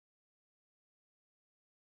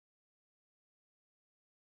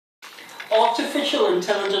artificial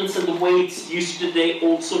intelligence and the way it's used today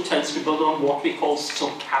also tends to build on what we call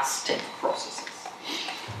stochastic processes.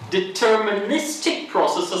 Deterministic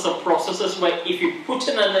processes are processes where if you put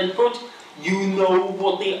in an input, you know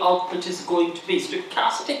what the output is going to be.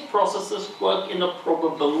 Stochastic processes work in a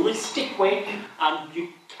probabilistic way, and you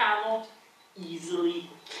cannot easily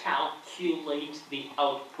calculate the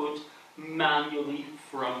output manually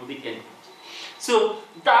from the input. So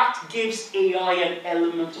that gives AI an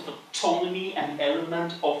element of autonomy, an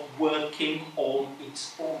element of working on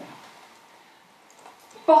its own.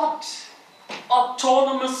 But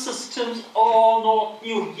autonomous systems are not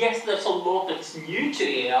new. Yes, there's a lot that's new to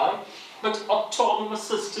AI, but autonomous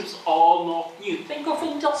systems are not new. Think of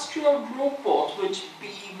industrial robots which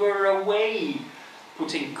beaver away,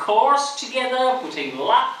 putting cars together, putting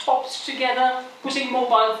laptops together, putting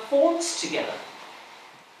mobile phones together.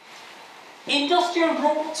 Industrial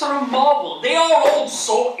robots are a marvel. They are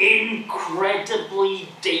also incredibly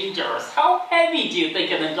dangerous. How heavy do you think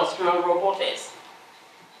an industrial robot is?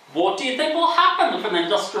 What do you think will happen if an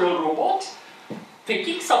industrial robot,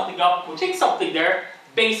 picking something up, putting something there,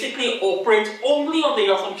 basically operates only on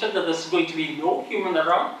the assumption that there's going to be no human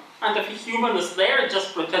around, and if a human is there, it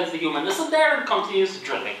just pretends the human isn't there and continues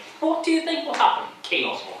drilling? What do you think will happen?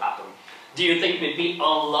 Chaos will happen. Do you think we'd be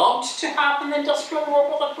allowed to have an industrial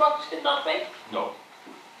robot that works in that way? No.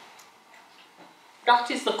 That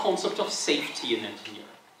is the concept of safety in engineering.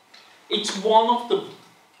 It's one of the,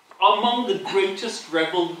 among the greatest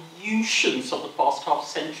revolutions of the past half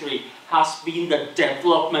century has been the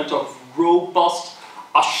development of robust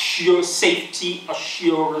safety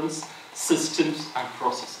assurance systems and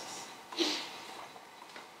processes.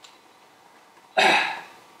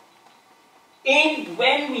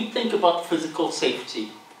 When we think about physical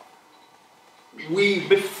safety,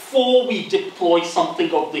 before we deploy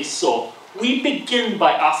something of this sort, we begin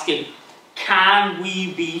by asking, can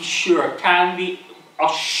we be sure? Can we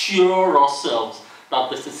assure ourselves that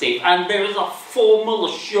this is safe? And there is a formal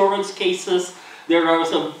assurance cases. There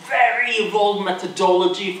is a very evolved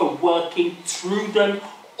methodology for working through them.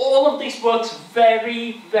 All of this works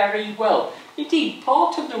very, very well. Indeed,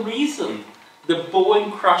 part of the reason the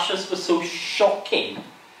Boeing crashes were so shocking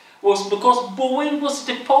was because Boeing was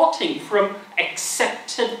departing from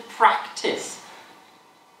accepted practice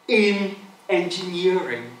in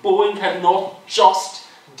engineering. Boeing had not just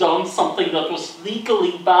done something that was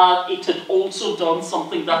legally bad, it had also done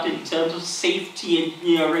something that in terms of safety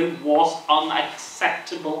engineering was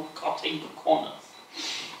unacceptable, cutting the corners.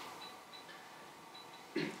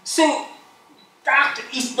 So that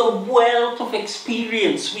is the wealth of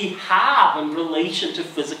experience we have in relation to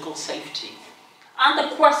physical safety. And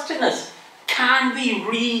the question is, can we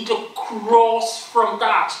read across from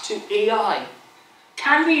that to AI?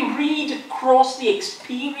 Can we read across the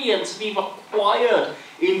experience we've acquired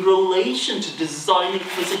in relation to designing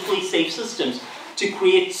physically safe systems to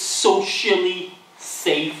create socially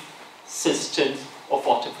safe systems of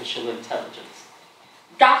artificial intelligence?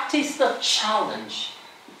 That is the challenge.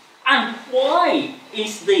 And why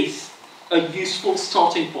is this a useful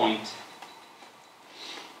starting point?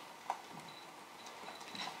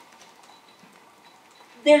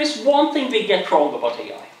 There is one thing we get wrong about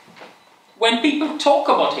AI. When people talk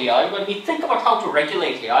about AI, when we think about how to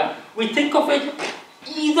regulate AI, we think of it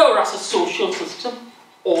either as a social system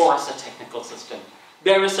or as a technical system.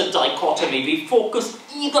 There is a dichotomy. We focus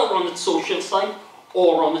either on its social side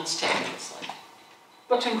or on its technical side.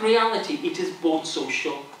 But in reality, it is both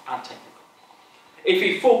social and technical. If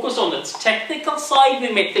we focus on its technical side,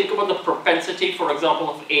 we may think about the propensity, for example,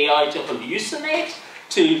 of AI to hallucinate,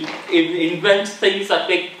 to invent things that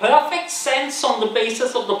make perfect sense on the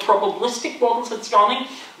basis of the probabilistic models it's running,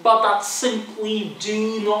 but that simply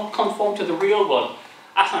do not conform to the real world.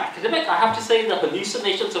 As an academic, I have to say that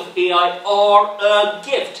hallucinations of AI are a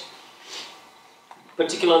gift,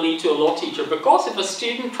 particularly to a law teacher, because if a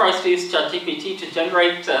student tries to use ChatGPT to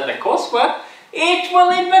generate their coursework, it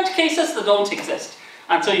will invent cases that don't exist.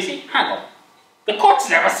 And so you see, hang on, the court's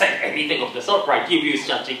never said anything of the sort, right? You've used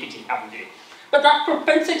ChatGPT, haven't you? But that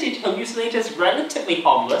propensity to hallucinate is relatively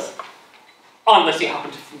harmless, unless you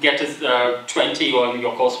happen to get a 20 on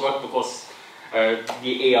your coursework because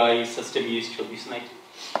the AI system used to hallucinate.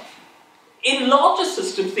 In larger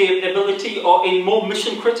systems, the ability, or in more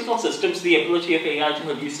mission-critical systems, the ability of AI to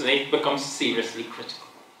hallucinate becomes seriously critical.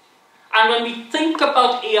 And when we think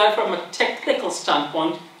about AI from a technical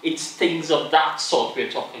standpoint, it's things of that sort we're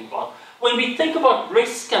talking about. When we think about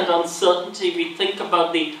risk and uncertainty, we think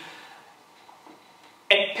about the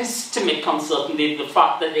epistemic uncertainty, the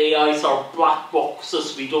fact that AIs are black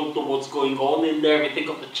boxes, we don't know what's going on in there. We think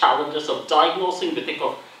of the challenges of diagnosing, we think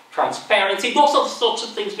of transparency. Those are the sorts of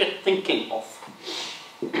things we're thinking of.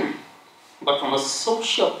 But from a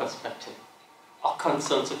social perspective, our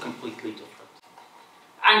concerns are completely different.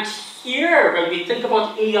 And here, when we think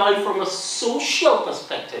about AI from a social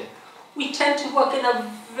perspective, we tend to work in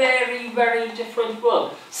a very, very different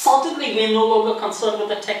world. Suddenly, we're no longer concerned with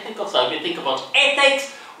the technical side. We think about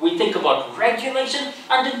ethics, we think about regulation,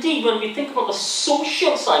 and indeed, when we think about the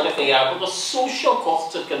social side of AI, about the social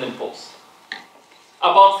costs it can impose.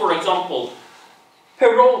 About, for example,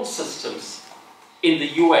 parole systems in the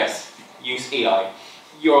US use AI.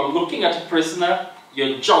 You're looking at a prisoner,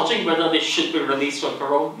 you're judging whether they should be released on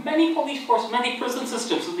parole. Many police force, many prison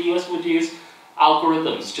systems in the US would use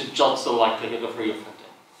algorithms to judge the likelihood of reoffending.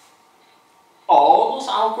 Are those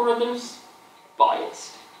algorithms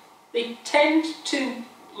biased? They tend to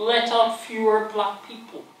let out fewer black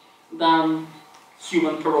people than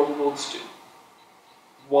human parole boards do.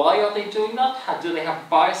 Why are they doing that? Do they have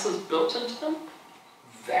biases built into them?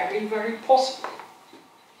 Very, very possible.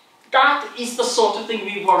 That is the sort of thing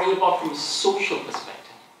we worry about from a social perspective.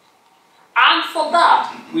 And for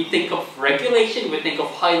that, we think of regulation, we think of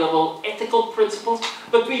high-level ethical principles,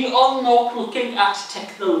 but we are not looking at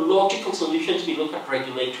technological solutions, we look at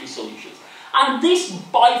regulatory solutions. And this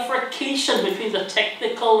bifurcation between the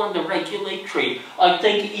technical and the regulatory, I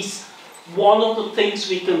think, is one of the things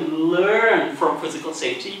we can learn from physical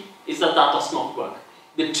safety, is that that does not work.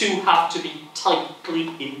 The two have to be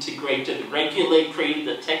tightly integrated. Regulatory,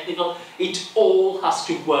 the technical, it all has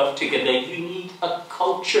to work together. You need a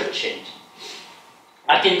culture change.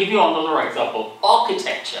 I can give you another example.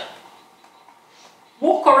 Architecture.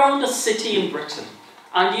 Walk around a city in Britain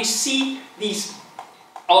and you see these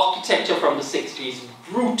architecture from the 60s,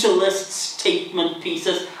 brutalist statement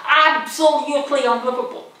pieces, absolutely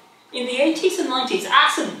unlivable. In the 80s and 90s,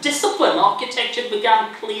 as a discipline, architecture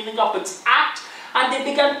began cleaning up its act, and they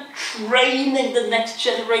began training the next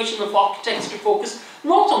generation of architects to focus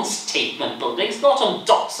not on statement buildings, not on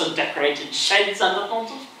docks and decorated sheds and that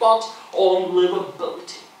nonsense, but on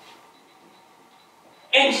livability.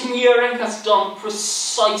 Engineering has done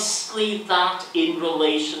precisely that in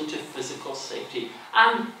relation to physical safety,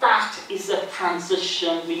 and that is a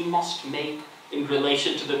transition we must make in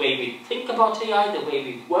relation to the way we think about AI, the way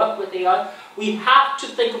we work with AI. We have to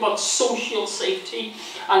think about social safety,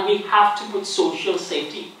 and we have to put social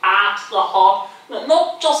safety at the heart,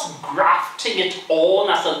 not just grafting it on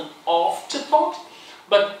as an afterthought,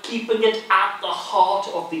 but keeping it at the heart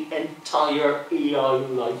of the entire AI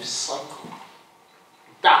life cycle.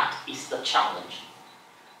 That is the challenge.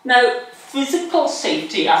 Now, physical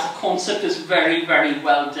safety as a concept is very, very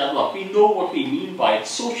well developed. We know what we mean by it.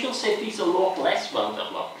 Social safety is a lot less well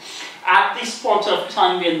developed. At this point of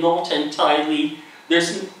time, we are not entirely,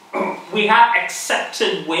 we have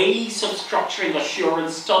accepted ways of structuring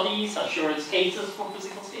assurance studies, assurance cases for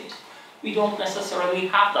physical safety. We don't necessarily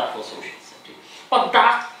have that for social safety. But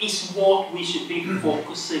that is what we should be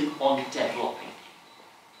focusing on developing.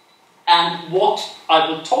 And what I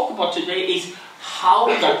will talk about today is how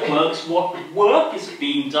that works, what work is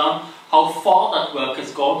being done, how far that work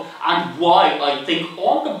has gone, and why I think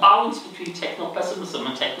on the balance between techno-pessimism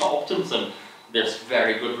and techno-optimism, there's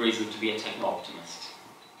very good reason to be a techno-optimist.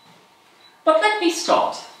 But let me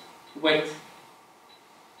start with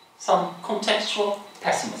some contextual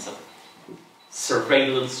pessimism.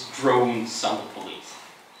 Surveillance, drones, and the police.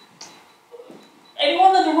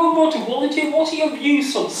 Anyone in the room want to volunteer? What are your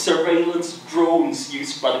views on surveillance drones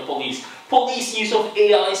used by the police? Police use of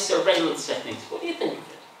AI surveillance techniques. What do you think of it?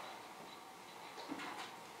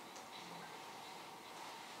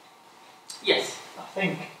 Yes? I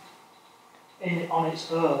think on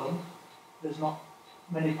its own, there's not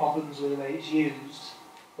many problems with the way it's used,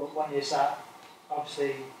 but when you start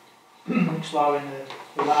obviously exploring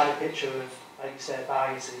the wider picture of, like you say,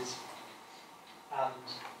 biases, and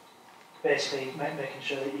basically making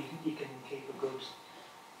sure that you can keep a good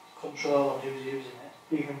control on who's using it,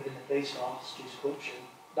 even within the police force due to corruption,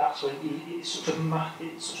 that's when it's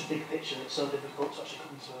such a big picture that it's so difficult to actually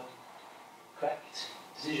come to a correct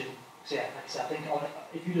decision. So yeah, like I said, I think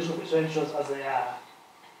if you just look at surveillance drones as they are,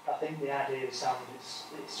 I think the idea is sound.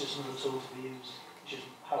 It's just another tool to be used. It's just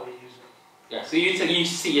how we use it. Yeah, so you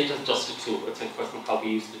see it as just a tool. It's a question of how we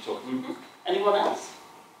use the tool. Mm-hmm. Anyone else?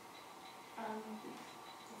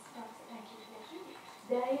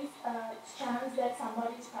 There is a chance that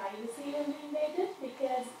somebody's privacy will be invaded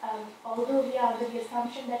because although we are under the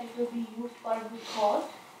assumption that it will be used for a good cause,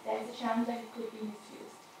 there is a chance that it could be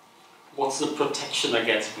misused. What's the protection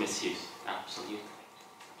against misuse? Absolutely.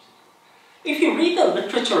 If you read the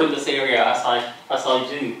literature in this area, as I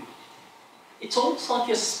do, it's almost like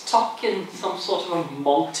you're stuck in some sort of a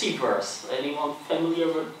multiverse. Anyone familiar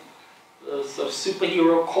with sort of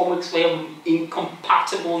superhero comics where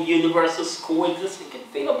incompatible universes coexist? It can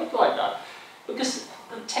feel a bit like that. Because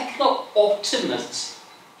the techno-optimists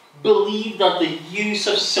believe that the use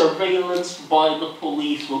of surveillance by the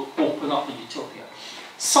police will open up a utopia.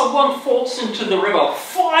 Someone falls into the river,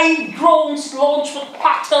 5 drones launched with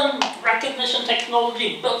pattern recognition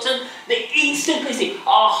technology built in, they instantly say,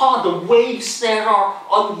 aha, the waves there are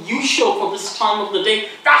unusual for this time of the day.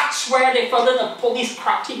 That's where they fell in. A police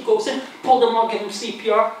crack team goes in, pull them out, give them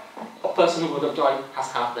CPR. A person who would have died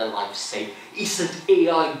has had their life saved. Isn't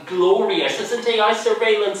AI glorious? Isn't AI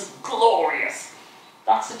surveillance glorious?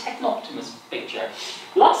 That's the techno-optimist picture.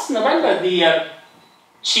 Last November, the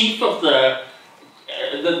chief of the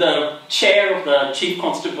chair of the Chief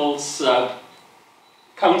Constable's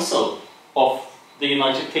Council of the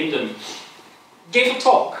United Kingdom gave a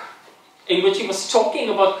talk in which he was talking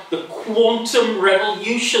about the quantum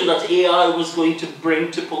revolution that AI was going to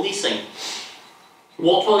bring to policing.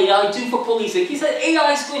 What will AI do for policing? He said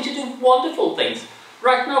AI is going to do wonderful things.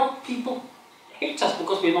 Right now, people hate us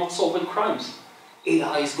because we're not solving crimes.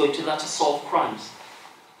 AI is going to let us solve crimes.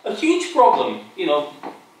 A huge problem, you know,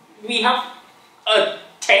 we have a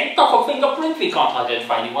tenth of a fingerprint, we can't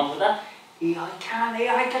identify anyone with that.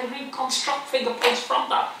 AI can reconstruct fingerprints from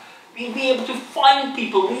that. We'll be able to find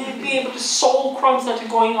people, we'll be able to solve crimes that are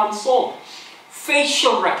going unsolved.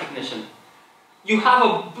 Facial recognition. You have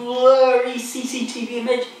a blurry CCTV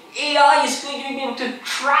image, AI is going to be able to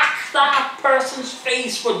track that person's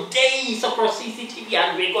face for days across CCTV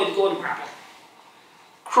and we're going to go and grab it.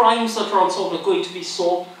 Crimes that are unsolved are going to be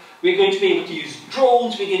solved. We're going to be able to use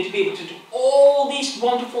drones, we're going to be able to do all these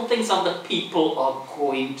wonderful things and the people are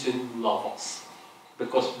going to love us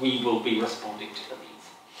because we will be responding to the needs.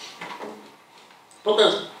 Put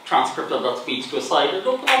the transcriptor that speech to a side and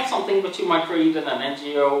open up something that you might read in an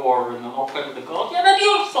NGO or in an op-ed of the Guardian and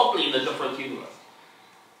you're suddenly in a different universe.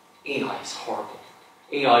 AI is horrible.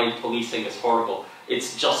 AI in policing is horrible.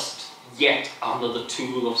 It's just yet another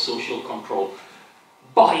tool of social control.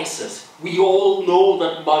 Biases. We all know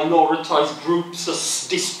that minoritized groups are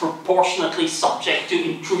disproportionately subject to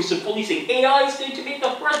intrusive policing. AI is going to make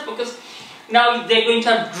that worse because now they're going to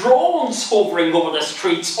have drones hovering over the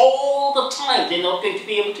streets all the time. They're not going to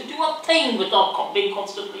be able to do a thing without being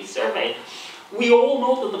constantly surveyed. We all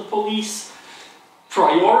know that the police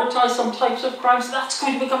prioritize some types of crimes. That's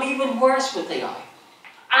going to become even worse with AI.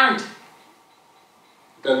 And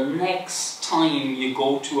the next time you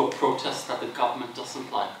go to a protest that the government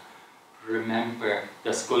doesn't like, remember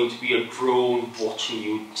there's going to be a drone watching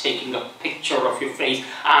you, taking a picture of your face,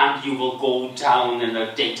 and you will go down in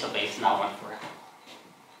a database now and forever.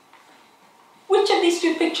 Which of these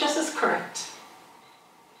two pictures is correct?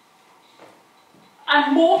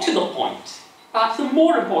 And more to the point, perhaps the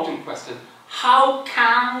more important question, how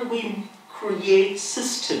can we create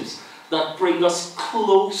systems that bring us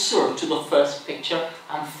closer to the first picture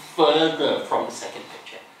and further from the second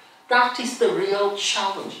picture? That is the real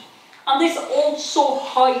challenge. And this also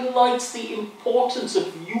highlights the importance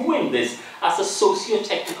of viewing this as a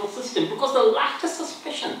socio-technical system, because the latter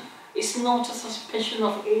suspicion is not a suspicion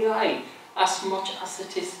of AI as much as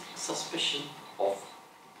it is a suspicion of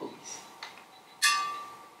police.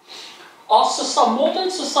 Our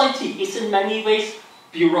modern society is in many ways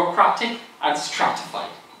bureaucratic and stratified.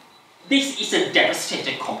 This is a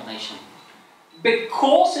devastating combination.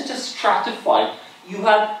 Because it is stratified, you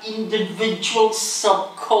have individual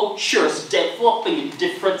subcultures developing in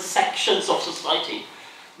different sections of society.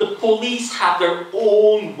 The police have their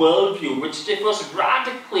own worldview, which differs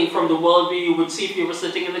radically from the worldview you would see if you were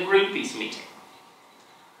sitting in a Greenpeace meeting.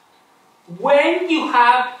 When you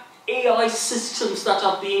have AI systems that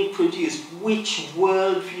are being produced, which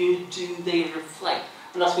worldview do they reflect?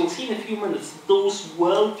 And as we'll see in a few minutes, those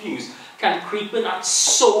worldviews can creep in at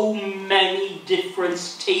so many different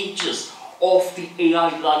stages of the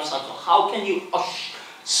AI lifecycle. How can you...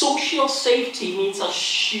 Social safety means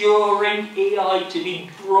assuring AI to be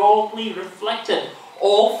broadly reflective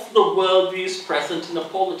of the worldviews present in a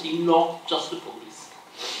polity, not just the police.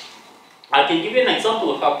 I can give you an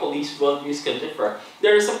example of how police worldviews can differ.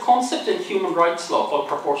 There is a concept in human rights law called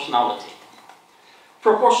proportionality.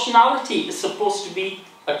 Proportionality is supposed to be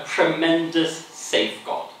a tremendous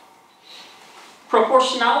safeguard.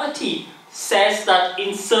 Proportionality says that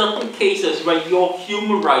in certain cases where your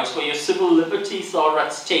human rights, where your civil liberties are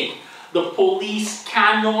at stake, the police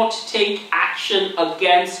cannot take action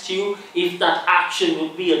against you if that action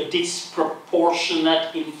would be a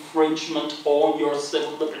disproportionate infringement on your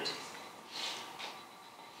civil liberties.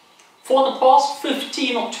 For the past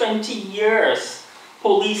 15 or 20 years,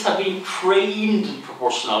 police have been trained in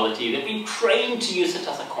proportionality. They've been trained to use it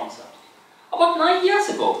as a concept. About 9 years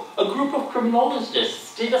ago, a group of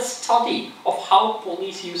criminologists did a study of how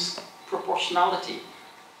police use proportionality.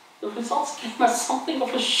 The results came as something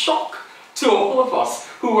of a shock to all of us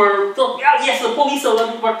who were, yeah, yes, the police are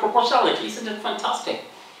learning about proportionality. Isn't it fantastic?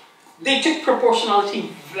 They took proportionality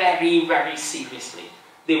very, very seriously.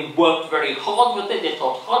 They worked very hard with it, they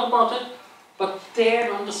thought hard about it, but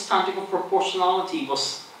their understanding of proportionality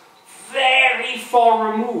was very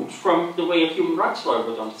far removed from the way a human rights lawyer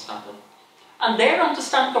would understand it. And their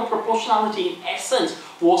understanding of proportionality, in essence,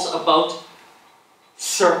 was about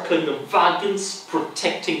circling the wagons,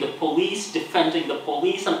 protecting the police, defending the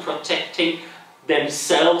police, and protecting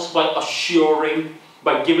themselves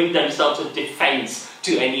by giving themselves a defense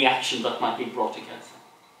to any action that might be brought against them.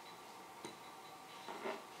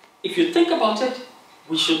 If you think about it,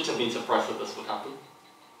 we shouldn't have been surprised that this would happen.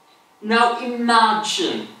 Now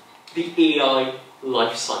imagine the AI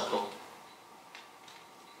life cycle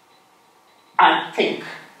and think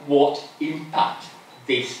what impact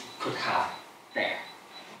this could have there.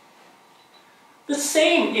 The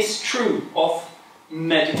same is true of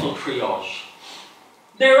medical triage.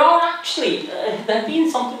 There are actually, there have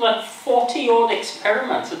been something like 40-odd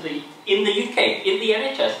experiments in the UK, in the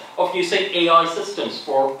NHS, of using AI systems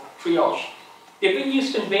for triage. They've been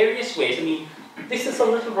used in various ways. I mean, this is a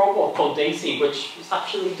little robot called Daisy, which was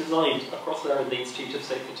actually designed across there in the Institute of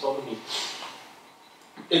Safe Autonomy.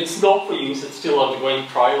 It's not for use, it's still undergoing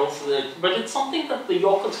trials, but it's something that the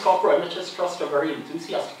York and Scarborough NHS Trust are very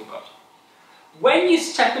enthusiastic about. When you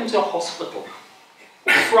step into a hospital,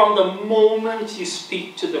 from the moment you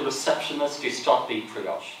speak to the receptionist, you start being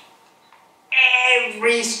triaged.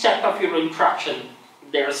 Every step of your interaction,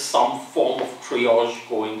 there's some form of triage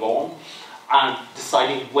going on, and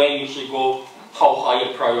deciding where you should go, how high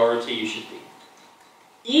a priority you should be.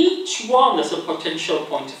 Each one is a potential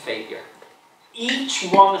point of failure. Each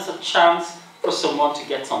one is a chance for someone to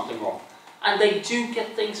get something wrong. And they do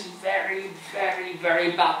get things very, very,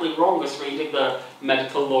 very badly wrong, as reading the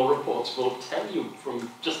medical law reports will tell you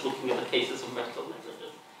from just looking at the cases of medical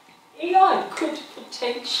negligence. AI could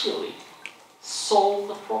potentially solve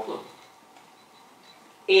the problem.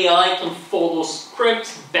 AI can follow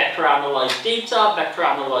scripts, better analyze data, better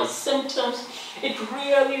analyze symptoms. It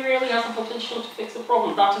really, really has the potential to fix the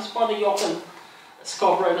problem. That is why the York and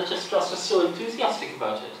Scarborough NHS Trust are so enthusiastic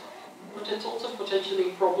about it. But it's also potentially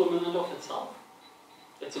a problem in and of itself.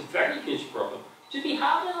 It's a very huge problem. Do we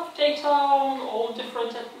have enough data on all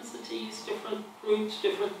different ethnicities, different groups,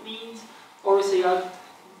 different means? Or is it,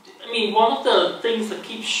 I mean, one of the things that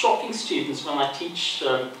keeps shocking students when I teach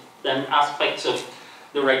them aspects of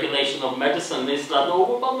the regulation of medicine is that the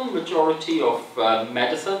overwhelming majority of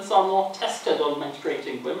medicines are not tested on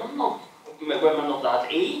menstruating women, women of that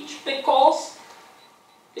age, because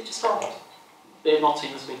they just aren't. They're not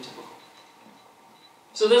seen as being typical.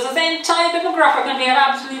 So there's this entire demographic and we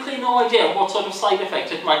have absolutely no idea what sort of side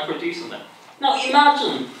effect it might produce in them. Now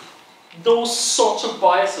imagine those sorts of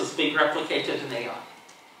biases being replicated in AI.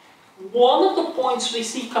 One of the points we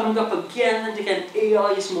see coming up again and again,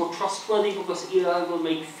 AI is more trustworthy because AI will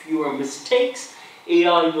make fewer mistakes,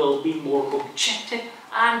 AI will be more objective,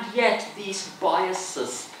 and yet these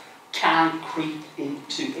biases can creep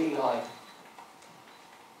into AI.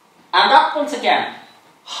 And that, once again,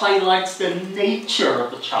 highlights the nature of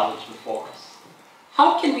the challenge before us.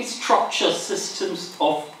 How can we structure systems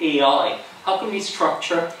of AI? How can we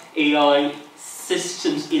structure AI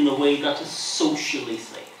systems in a way that is socially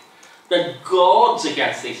safe? That guards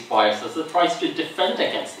against these biases, that tries to defend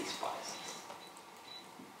against these biases.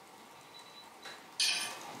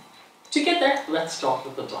 To get there, let's start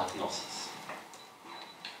with the diagnosis.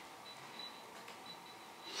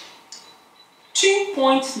 2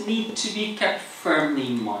 points need to be kept firmly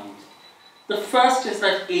in mind. The first is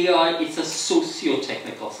that AI is a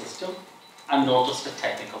socio-technical system and not just a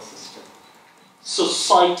technical system.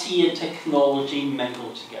 Society and technology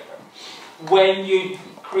mingle together. When you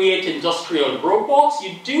create industrial robots,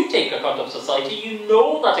 you do take account of society. You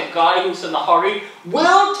know that a guy who's in a hurry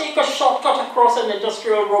will take a shortcut across an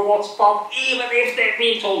industrial robot's path even if they're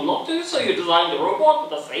being told not to. So you design the robot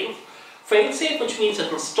with a fail-safe, which means it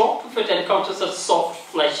will stop if it encounters a soft,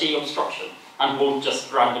 fleshy obstruction and won't just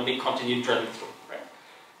randomly continue drilling through, right?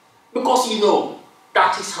 Because you know,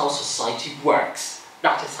 that is how society works.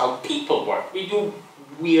 That is how people work. We do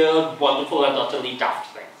weird, wonderful, and utterly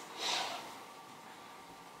daft things.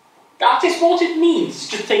 That is what it means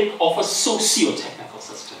to think of a socio-technical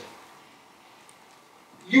system.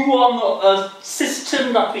 a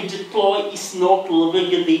system that we deploy is not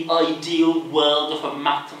living in the ideal world of a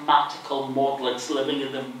mathematical model. It's living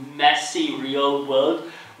in the messy real world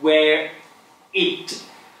where it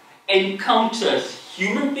encounters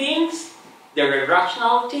human beings, their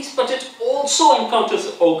irrationalities, but it also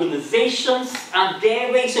encounters organizations and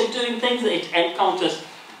their ways of doing things. It encounters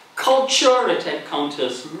culture, it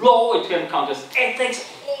encounters law, it encounters ethics.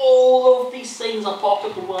 All of these things are part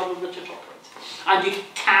of the world in which it operates. And you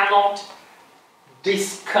cannot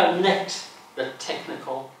disconnect the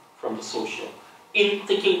technical from the social. In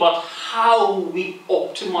thinking about how we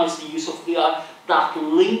optimize the use of AI, that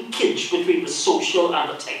linkage between the social and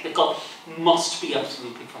the technical must be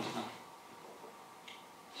absolutely fundamental.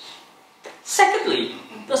 Secondly,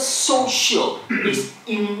 the social is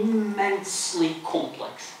immensely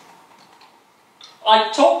complex.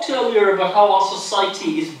 I talked earlier about how our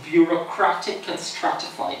society is bureaucratic and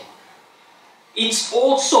stratified. It's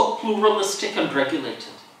also pluralistic and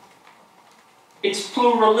regulated. It's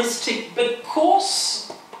pluralistic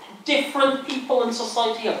because different people in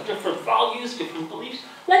society have different values, different beliefs.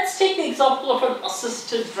 Let's take the example of an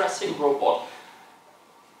assisted dressing robot.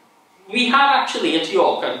 We have actually at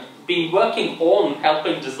York been working on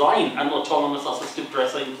helping design an autonomous assisted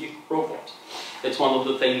dressing robot. It's one of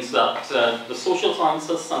the things that the social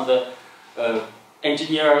sciences and the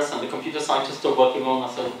engineers and the computer scientists are working on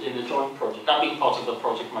in a joint project. I've been part of the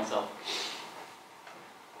project myself.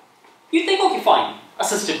 You think, okay, fine,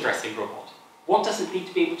 assisted dressing robot. What does it need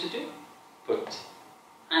to be able to do? But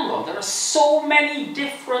hang on, there are so many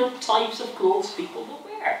different types of clothes people will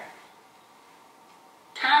wear.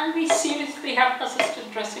 Can we seriously have an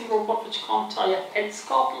assisted dressing robot which can't tie a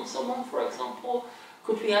headscarf on someone, for example?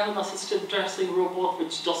 Could we have an assisted dressing robot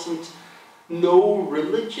which doesn't know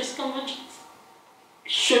religious conventions?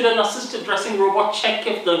 Should an assisted dressing robot check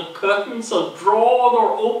if the curtains are drawn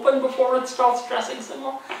or open before it starts dressing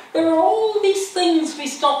someone? There are all these things we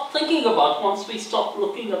start thinking about once we start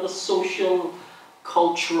looking at the social,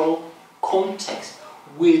 cultural context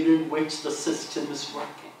within which the system is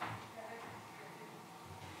working.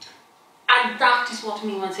 And that is what I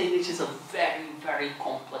mean when I say it is a very, very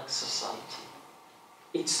complex society.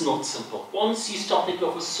 It's not simple. Once you start thinking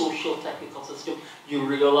of a social technical system, you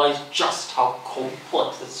realize just how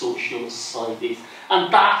complex the social side is.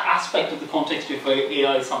 And that aspect of the context of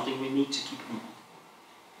AI is something we need to keep in mind.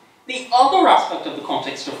 The other aspect of the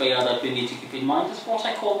context of AI that we need to keep in mind is what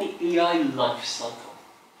I call the AI lifecycle.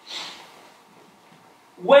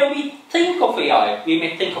 When we think of AI, we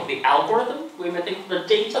may think of the algorithm, we may think of the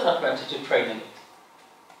data that went into training it.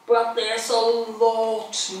 But there's a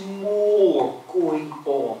lot more going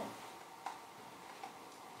on.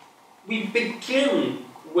 We begin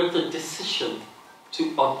with the decision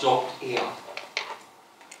to adopt AI.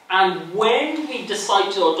 And when we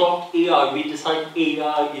decide to adopt AI, we decide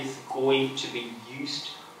AI is going to be used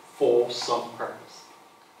for some purpose.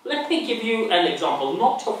 Let me give you an example,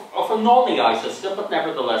 not of a non-AI system, but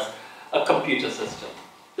nevertheless a computer system.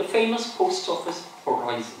 The famous post office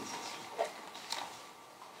Horizon system.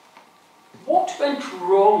 What went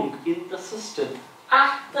wrong in the system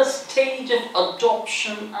at the stage of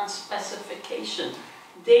adoption and specification?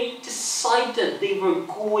 They decided they were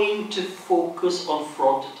going to focus on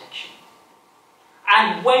fraud detection.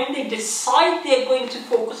 And when they decide they're going to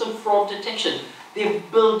focus on fraud detection, they're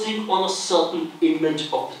building on a certain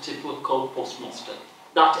image of the typical postmaster.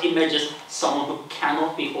 That image is someone who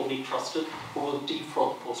cannot be wholly trusted, who will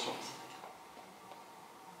defraud the post office.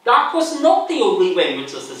 That was not the only way in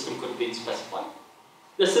which the system could have been specified.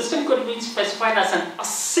 The system could have been specified as an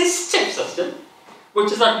assistive system,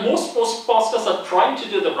 which is that most postmasters are trying to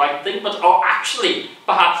do the right thing, but are actually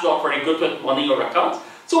perhaps not very good with money or accounts.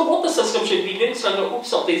 So what the system should be doing is saying, oops,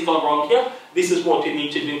 something's gone wrong here. This is what you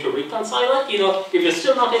need to do to reconcile it. You know, if you're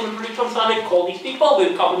still not able to reconcile it, call these people,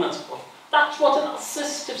 we'll come in and support. That's what an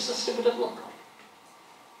assistive system would have looked like.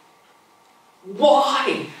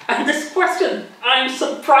 Why? And this question, I'm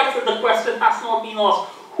surprised that the question has not been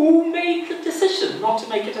asked. Who made the decision not to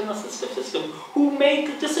make it an assistive system? Who made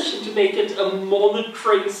the decision to make it a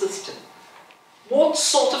monitoring system? What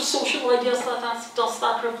sort of social ideas does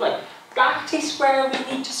that reflect? That is where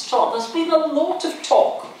we need to start. There's been a lot of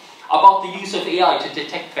talk about the use of AI to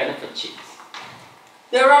detect benefit cheats.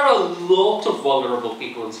 There are a lot of vulnerable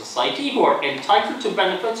people in society who are entitled to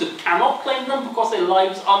benefits who cannot claim them because their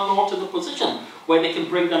lives are not in a position where they can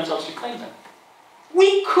bring themselves to claim them.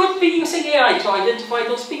 We could be using AI to identify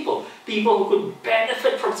those people, people who could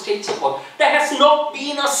benefit from state support. There has not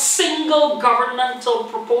been a single governmental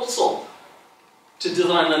proposal to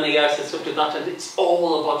design an AI system to that, and it's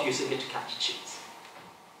all about using it to catch cheats.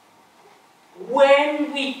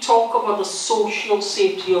 When we talk about the social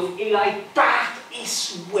safety of AI, that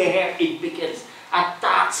is where it begins, at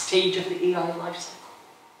that stage of the AI lifecycle.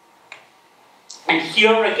 And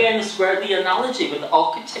here again is where the analogy with the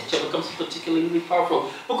architecture becomes particularly powerful,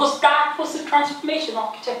 because that was the transformation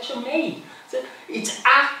architecture made. So it's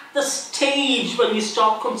at the stage when you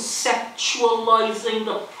start conceptualizing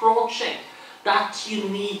the project that you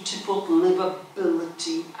need to put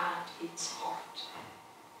livability at its heart.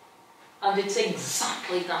 And it's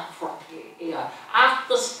exactly that for AI. At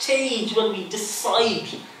the stage when we decide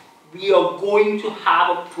we are going to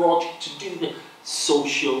have a project to do the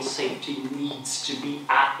social safety needs to be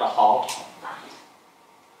at the heart of that.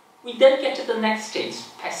 We then get to the next stage,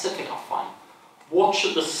 specifying. What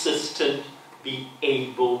should the system be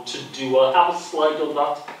able to do? I'll have a slide on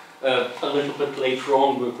that a little bit later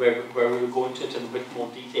on where we'll go into it in a bit more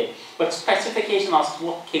detail. But specification asks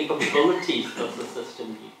what capabilities does the system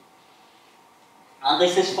need? And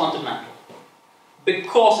this is fundamental.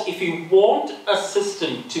 Because if you want a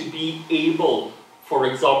system to be able, for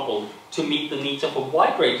example, to meet the needs of a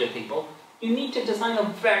wide range of people, you need to design a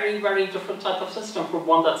very, very different type of system from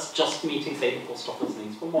one that's just meeting, say, the post office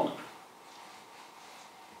needs for monitoring.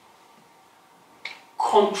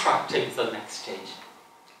 Contracting is the next stage.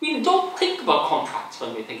 We don't think about contracts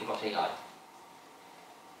when we think about AI.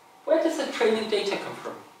 Where does the training data come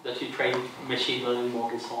from that you train machine learning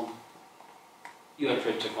models on? You enter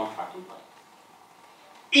into contracting line.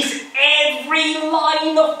 Is every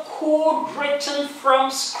line of code written from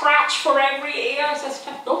scratch for every AI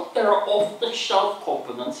system? No, there are off-the-shelf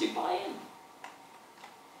components you buy in.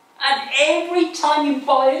 And every time you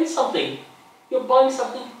buy in something, you're buying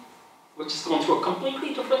something which is going through a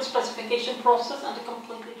completely different specification process and a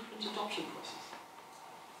completely different adoption process.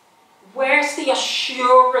 Where's the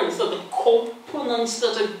assurance that the components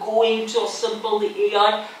that are going to assemble the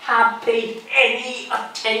AI have paid any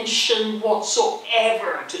attention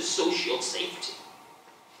whatsoever to social safety?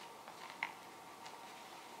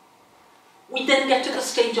 We then get to the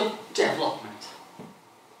stage of development.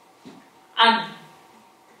 And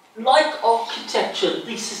like architecture,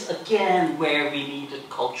 this is again where we needed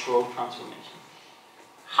cultural transformation.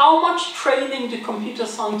 How much training do computer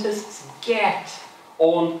scientists get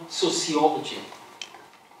on sociology?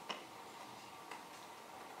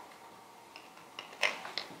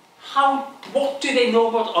 What do they know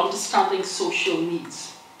about understanding social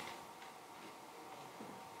needs?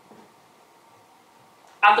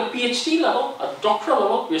 At the PhD level, at doctoral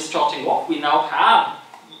level, we're starting off. We now have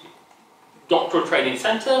doctoral training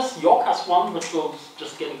centers. York has one, which was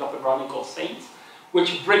just getting up and running, called SAINTS,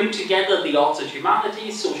 which bring together the arts and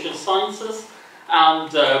humanities, social sciences,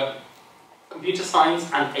 and computer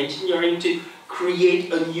science and engineering to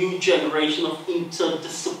create a new generation of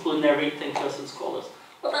interdisciplinary thinkers and scholars.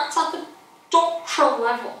 But that's at the doctoral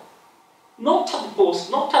level, not at the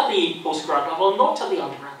postgrad level, not at the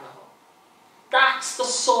undergrad level. That's the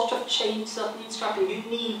sort of change that needs to happen. You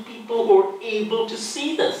need people who are able to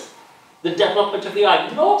see this, the development of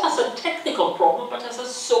AI, not as a technical problem, but as a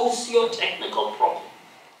socio-technical problem.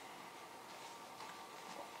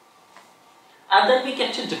 And then we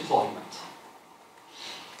get to deployment.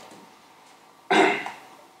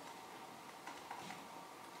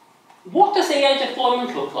 What does AI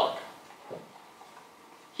deployment look like?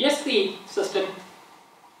 Here's the system,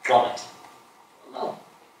 run it. No.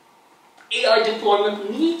 AI deployment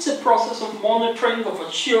needs a process of monitoring, of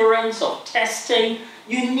assurance, of testing.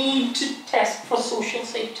 You need to test for social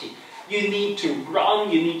safety. You need to run,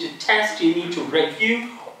 you need to test, you need to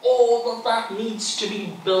review. All of that needs to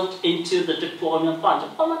be built into the deployment plan.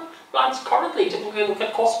 Deployment plans currently typically look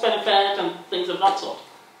at cost benefit and things of that sort,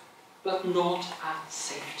 but not at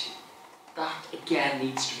safety. That again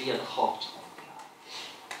needs to be at the heart of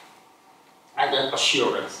AI. And then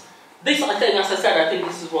assurance. This, I think, as I said, I think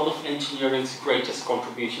this is one of engineering's greatest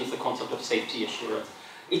contributions, the concept of safety assurance.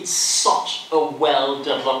 It's such a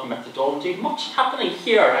well-developed methodology, much happening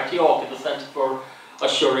here at York at the Centre for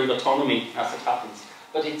Assuring Autonomy, as it happens.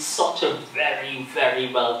 But it's such a very, very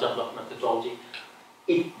well-developed methodology.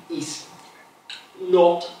 It is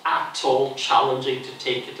not at all challenging to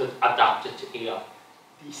take it and adapt it to AI.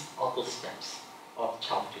 These other steps are the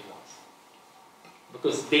challenging ones.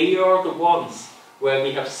 Because they are the ones where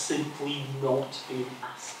we have simply not been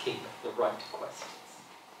asking the right questions.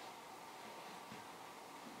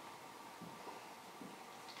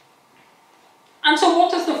 And so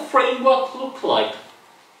what does the framework look like?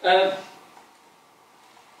 I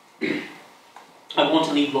want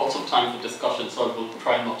to leave lots of time for discussion, so I will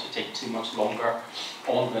try not to take too much longer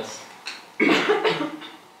on this.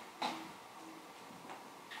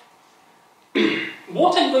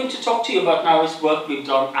 What I'm going to talk to you about now is work we've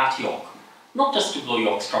done at York. Not just to blow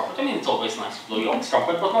York's trumpet. I mean, it's always nice to blow York's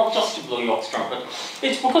trumpet, but not just to blow York's trumpet.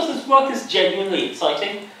 It's because this work is genuinely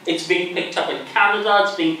exciting. It's being picked up in Canada,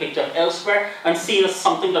 it's being picked up elsewhere, and seen as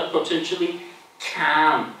something that potentially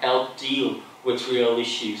can help deal with real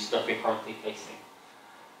issues that we're currently facing.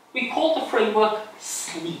 We call the framework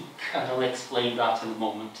SLEEK, and I'll explain that in a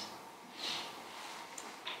moment.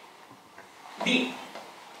 The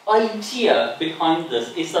idea behind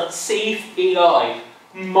this is that safe AI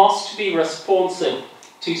must be responsive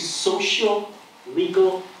to social,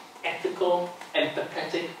 legal, ethical,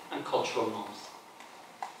 empathetic, and cultural norms.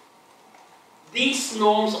 These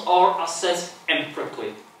norms are assessed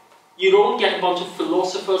empirically. You don't get a bunch of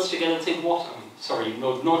philosophers together and say, what? I mean, sorry,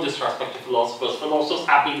 no disrespect to philosophers. Philosophers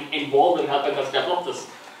have been involved in helping us develop this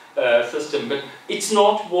system, but it's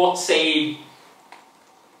not what, say,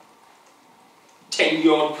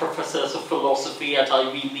 tenured professors of philosophy at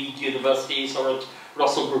Ivy League universities or at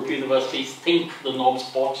Russell Group universities think the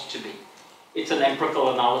norms ought to be. It's an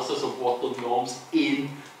empirical analysis of what the norms in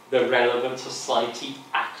the relevant society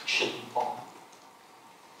actually are.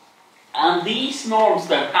 And these norms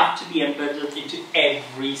then have to be embedded into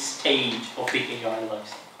every stage of the AI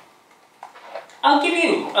lifecycle. I'll give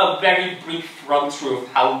you a very brief run-through of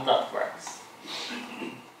how that works.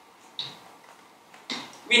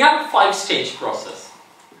 We have a 5-stage process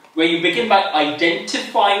where you begin by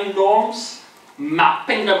identifying norms,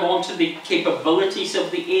 mapping them onto the capabilities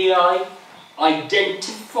of the AI,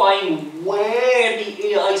 identifying where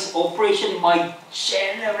the AI's operation might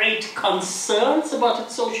generate concerns about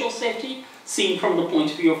its social safety, seen from the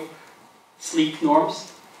point of view of SLEEK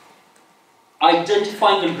norms,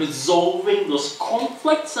 identifying and resolving those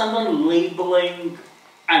conflicts, and then labeling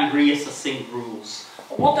and reassessing rules.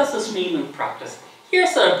 What does this mean in practice?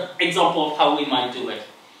 Here's an example of how we might do it.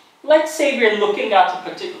 Let's say we're looking at a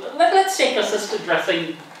particular, let's take assisted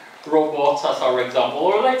dressing robots as our example,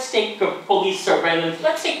 or let's take police surveillance,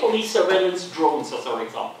 let's take police surveillance drones as our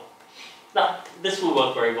example. This will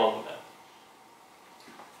work very well with them.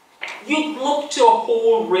 You'd look to a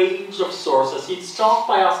whole range of sources. You'd start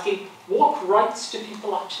by asking, what rights do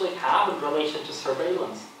people actually have in relation to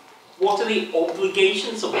surveillance? What are the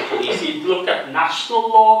obligations of the police? You'd look at national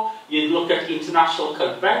law, you'd look at international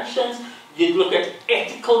conventions, you'd look at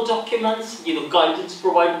ethical documents, guidance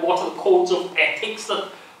provided, what are the codes of ethics,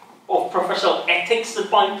 of professional ethics that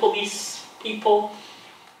bind police people.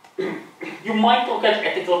 You might look at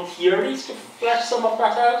ethical theories to flesh some of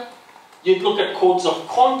that out. You'd look at codes of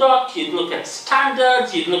conduct, you'd look at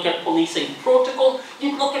standards, you'd look at policing protocol,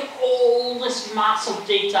 you'd look at all this mass of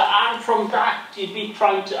data, and from that you'd be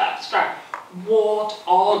trying to abstract what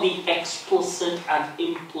are the explicit and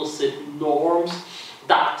implicit norms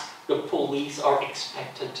that the police are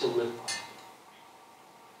expected to live by.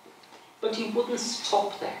 But you wouldn't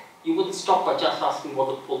stop there. You wouldn't stop by just asking what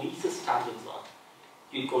the police's standards are.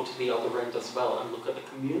 You'd go to the other end as well and look at the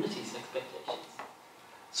community's expectations.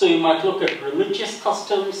 So you might look at religious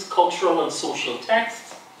customs, cultural and social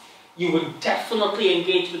texts. You would definitely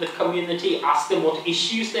engage with the community, ask them what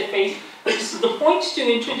issues they face. Because the point to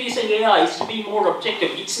introducing AI is to be more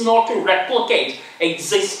objective. It's not to replicate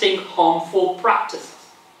existing harmful practices.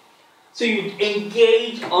 So you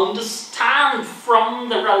engage, understand from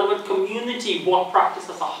the relevant community what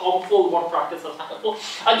practices are harmful, what practices are helpful.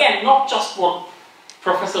 Again, not just what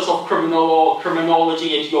professors of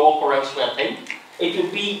criminology at York or elsewhere think. It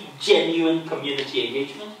would be genuine community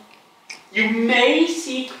engagement. You may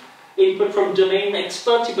seek input from domain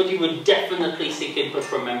experts, but you would definitely seek input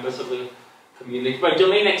from members of the community. By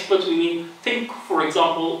domain experts, we mean, think, for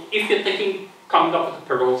example, if you're thinking, coming up with a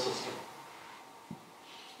parole system,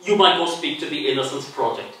 you might go speak to the Innocence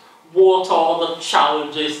Project. What are the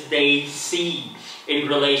challenges they see in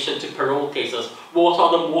relation to parole cases? What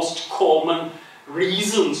are the most common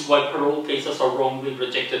reasons why parole cases are wrongly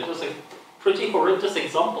rejected? There's a pretty horrendous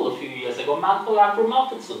example a few years ago. A man called Andrew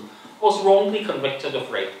Malkinson was wrongly convicted of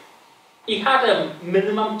rape. He had a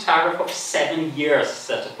minimum tariff of 7 years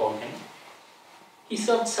set upon him. He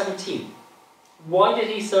served 17. Why did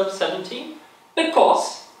he serve 17?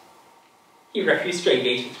 Because he refused to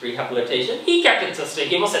engage with rehabilitation. He kept insisting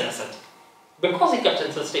he was innocent. Because he kept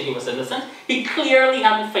insisting he was innocent, he clearly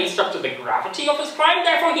hadn't faced up to the gravity of his crime,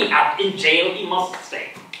 therefore he had in jail, he must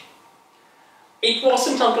stay. It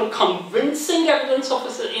wasn't until convincing evidence of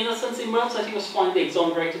his innocence emerged that he was finally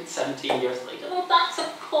exonerated 17 years later. Now, that's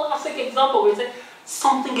a classic example where you say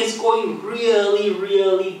something is going really,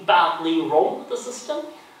 really badly wrong with the system,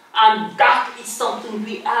 and that is something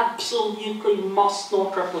we absolutely must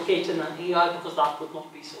not replicate in an AI because that would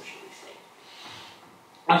not be socially safe.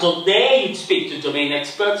 And so there you'd speak to domain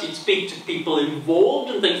experts, you'd speak to people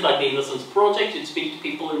involved in things like the Innocence Project, you'd speak to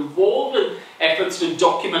people involved in efforts to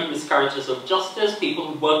document miscarriages of justice, people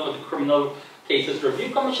who work with the Criminal Cases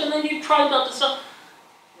Review Commission, and you try to understand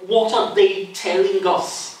what are they telling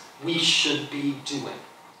us we should be doing.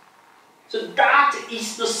 So that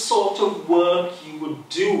is the sort of work you would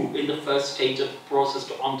do in the first stage of the process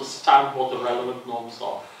to understand what the relevant norms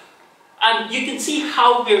are. And you can see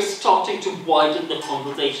how we're starting to widen the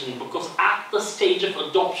conversation, because at the stage of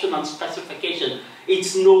adoption and specification,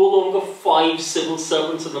 it's no longer 5 civil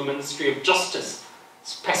servants in the Ministry of Justice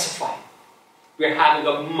specifying. We're having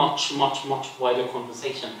a much, much, much wider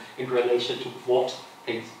conversation in relation to what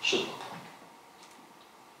things should look like.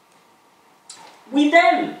 We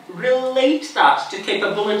then relate that to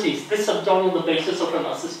capabilities. This is done on the basis of an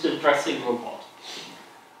assisted dressing robot.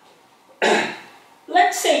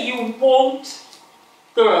 Let's say you want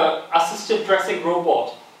the assisted dressing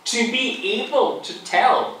robot to be able to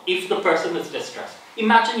tell if the person is distressed.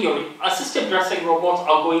 Imagine your assisted dressing robots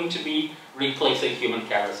are going to be replacing human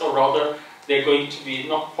carers, or rather, they're going to be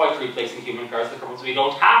not quite replacing human carers because we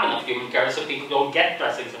don't have enough human carers, so people don't get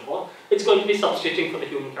dressing support. It's going to be substituting for the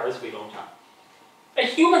human carers we don't have. A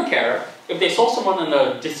human carer, if they saw someone in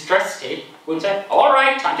a distressed state, would say, all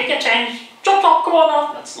right, time to get changed, chop chop, come on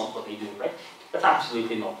out. That's not what they do, right? That's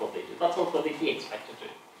absolutely not what they do. That's not what they be expected to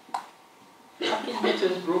do. How can you get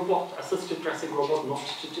a robot, assisted dressing robot, not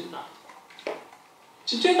to do that?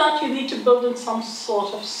 To do that, you need to build in some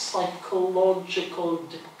sort of psychological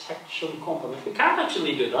detection component. We can't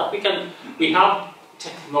actually do that. We have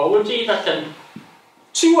technology that can,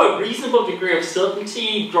 to a reasonable degree of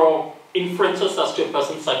certainty, draw inferences as to a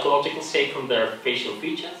person's psychological state from their facial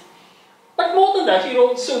features. But more than that,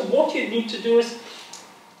 what you need to do is,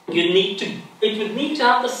 it would need to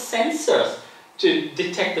have the sensors to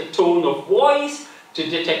detect the tone of voice, to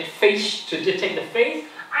detect the face,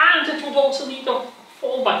 and it would also need a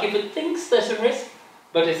fallback. If it thinks there's a risk,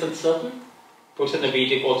 but is uncertain, put in a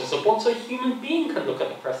video call to support so a human being can look at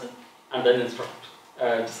the person and then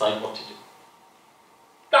decide what to do.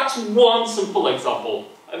 That's one simple example.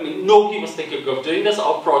 I mean, nobody was thinking of doing this.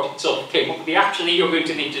 Our project sort of came up with actually you're going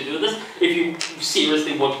to need to do this if you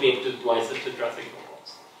seriously want to be able to deploy assisted dressing robots.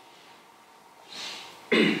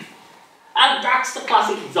 And that's the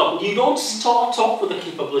classic example. You don't start off with the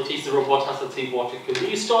capabilities the robot has and say what it can do.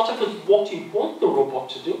 You start off with what you want the robot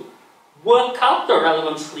to do, work out the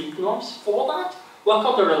relevant sleep norms for that, work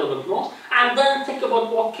out the relevant norms, and then think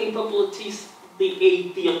about what capabilities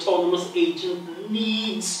the autonomous agent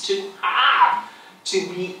needs to have to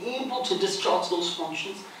be able to discharge those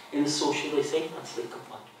functions in a socially safe and sleep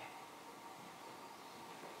compliant way.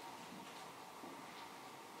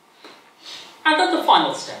 And then the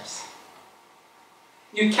final steps.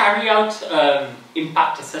 You carry out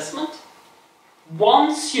impact assessment.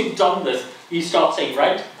 Once you've done this, you start saying,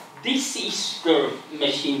 right, this is the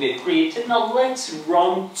machine we've created. Now let's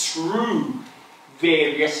run through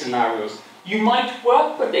various scenarios. You might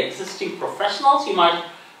work with existing professionals. You might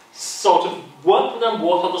sort of work with them.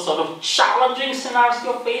 What are the sort of challenging scenarios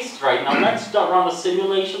you're faced right now? Let's run a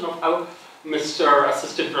simulation of how Mr.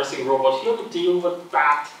 Assisted Dressing Robot here would deal with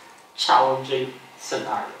that challenging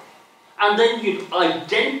scenario. And then you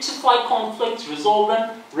identify conflicts, resolve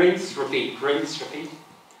them, rinse, repeat, rinse, repeat.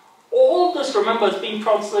 All of this, remember, is being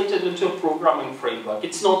translated into a programming framework.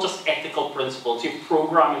 It's not just ethical principles. You're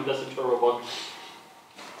programming this into a robot.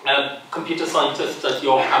 Computer scientists at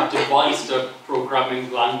York have devised a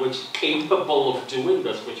programming language capable of doing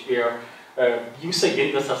this, which we are using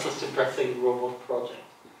in this assisted dressing robot project.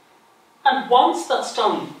 And once that's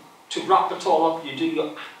done, to wrap it all up, you do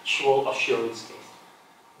your actual assurance case.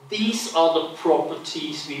 These are the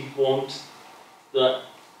properties we want the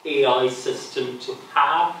AI system to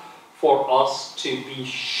have for us to be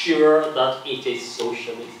sure that it is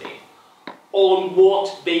socially safe. On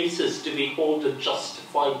what basis do we hold a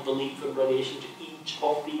justified belief in relation to each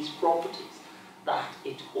of these properties that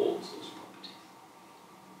it holds those properties?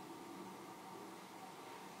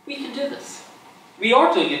 We can do this. We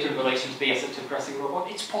are doing it in relation to the assisted dressing robot.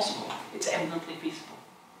 It's possible. It's eminently feasible.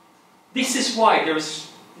 This is why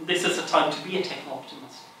this is a time to be a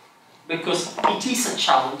techno-optimist. Because it is a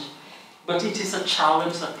challenge, but it is a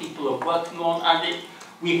challenge that people are working on, and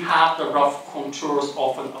we have the rough contours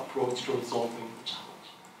of an approach to resolving the challenge.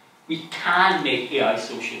 We can make AI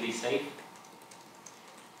socially safe.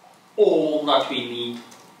 All that we need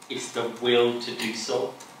is the will to do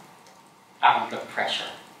so, and the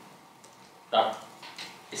pressure that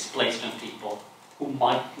is placed on people who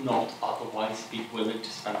might not otherwise be willing to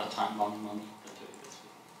spend the time and money to do this.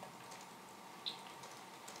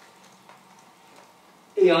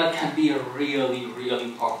 AI can be a really,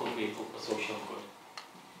 really powerful vehicle for social good.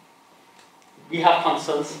 We have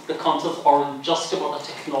concerns. The concerns aren't just about the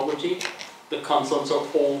technology. The concerns are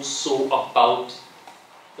also about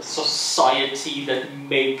the society that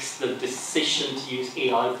makes the decision to use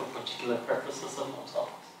AI for particular purposes and not others.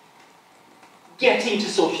 Getting to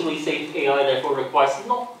socially safe AI therefore requires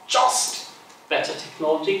not just better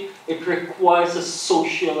technology, it requires a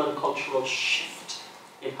social and cultural shift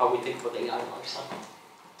in how we think about the AI lifecycle.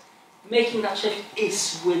 Making that shift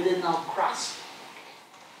is within our grasp,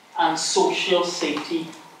 and social safety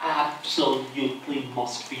absolutely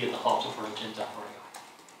must be at the heart of our agenda for AI.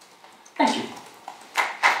 Thank you.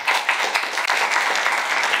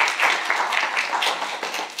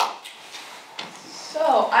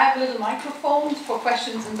 So, I have a little microphone for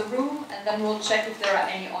questions in the room, and then we'll check if there are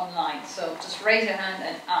any online. So, just raise your hand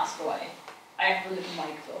and ask away. I have a little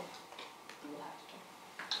mic though. You will have to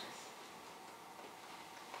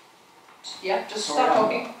talk. Yeah, just start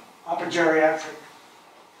talking. I'm a geriatric.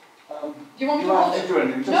 Do you want me to hold it? Do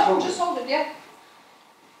anything? Just hold it, yeah.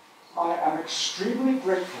 I am extremely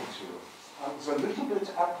grateful to you. I was a little bit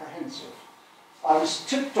apprehensive. I was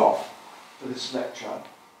tipped off for this lecture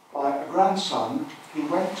by a grandson who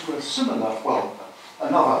went to a similar, well,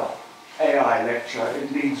 another AI lecture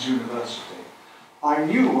in Leeds University. I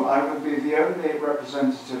knew I would be the only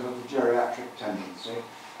representative of the geriatric tendency,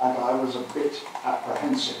 and I was a bit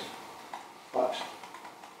apprehensive. But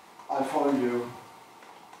I follow you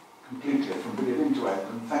completely from beginning to end,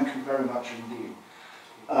 and thank you very much indeed.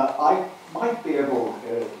 I might be able,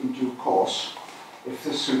 in due course, if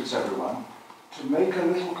this suits everyone, to make a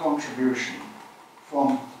little contribution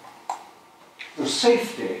from the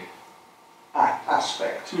safety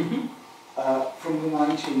aspect from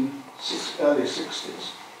the early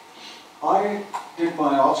 60s. I did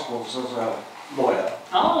my articles as a lawyer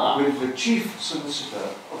with the chief solicitor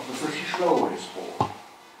of the British Railways Board.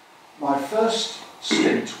 My first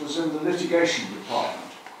stint was in the litigation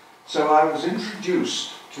department, so I was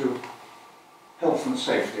introduced to health and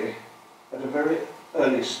safety at a very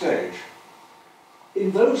early stage.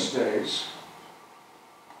 In those days,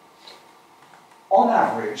 on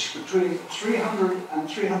average, between 300 and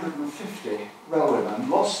 350 railwaymen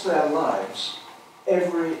lost their lives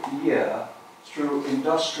every year through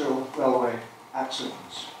industrial railway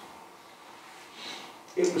accidents.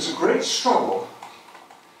 It was a great struggle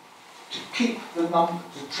to keep the to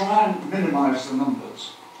try and minimise the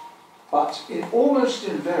numbers, but almost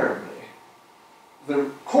invariably,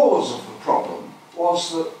 the cause of the problem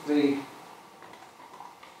was that the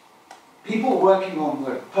people working on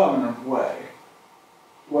the permanent way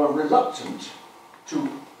were reluctant to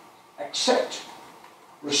accept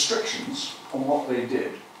restrictions on what they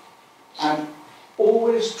did, and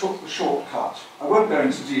always took the shortcut. I won't go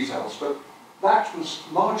into details, but that was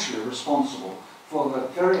largely responsible for the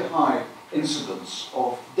very high incidence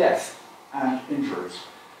of death and injuries.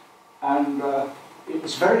 And it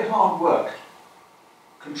was very hard work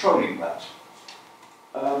controlling that.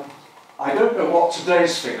 I don't know what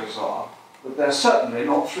today's figures are, but they're certainly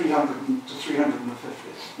not 300 to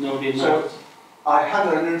 350. No, they're so not. I had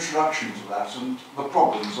an introduction to that and the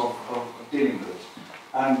problems of dealing with it.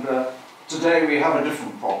 And today we have a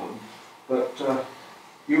different problem, but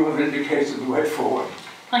you have indicated the way forward.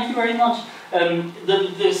 Thank you very much.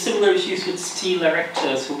 There's similar issues with steel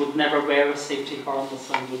erectors who would never wear a safety harness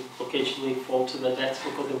and would occasionally fall to their deaths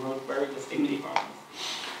because they weren't wearing a safety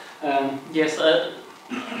harness. Yes,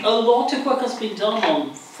 a lot of work has been done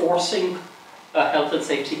on forcing a health and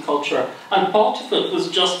safety culture, and part of it was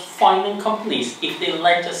just finding companies if they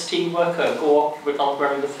let a steam worker go up without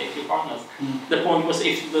wearing a safety harness. The point was,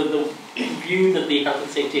 if the view that the health and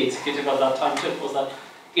safety executive at that time took was that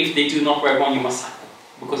if they do not wear one, you must sack them,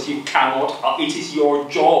 because you cannot, it is your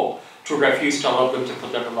job to refuse to allow them to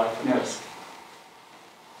put their life at risk.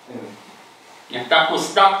 Yeah, that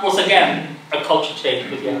was again a culture change,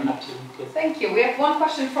 but yeah, absolutely. Thank you. We have one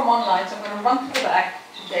question from online, so I'm going to run to the back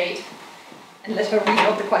to Jade and let her read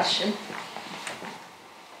out the question.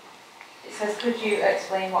 It says, could you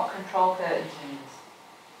explain what control curtains means?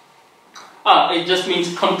 It just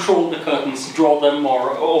means control the curtains, draw them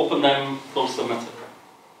or open them, close them, etc.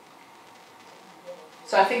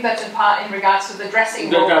 So I think that's in part in regards to the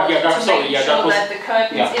dressing room, that the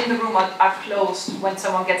curtains in the room are closed when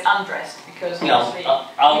someone gets undressed, because obviously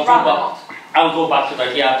I'll go back to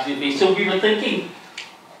that, yeah, absolutely. So we were thinking,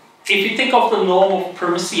 if you think of the norm of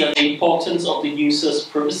privacy and the importance of the user's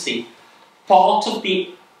privacy, part of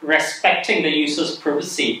the respecting the user's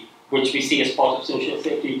privacy, which we see as part of social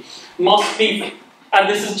safety, must be, and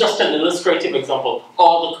this is just an illustrative example,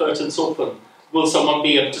 are the curtains open? Will someone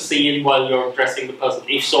be able to see in while you're dressing the person?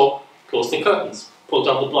 If so, close the curtains, pull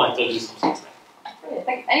down the blinds, or do something like that. Brilliant.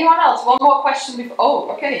 Thank you. Anyone else? One more question before.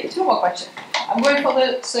 Oh, okay, two more questions. I'm going for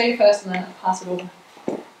the say first and then I'll pass it over.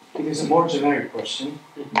 It is a more generic question.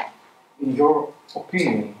 In your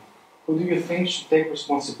opinion, who do you think should take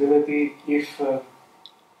responsibility if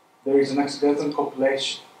there is an accidental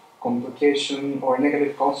complication or a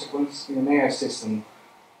negative consequence in an AI system?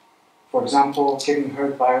 For example, getting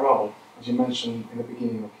hurt by a robot, as you mentioned in the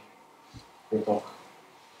beginning of your talk.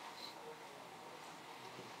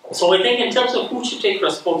 So I think in terms of who should take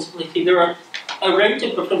responsibility, there are a range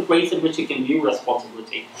of different ways in which you can view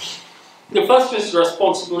responsibility. The first is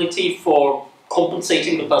responsibility for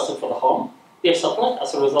compensating the person for the harm they have suffered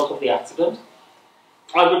as a result of the accident.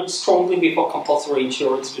 I would strongly be for compulsory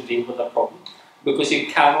insurance to deal with that problem, because you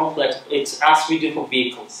cannot let, it's as we do for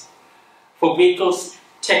vehicles. For vehicles,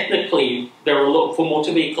 technically, there are for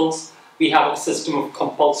motor vehicles, we have a system of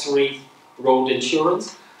compulsory road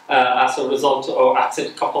insurance as a result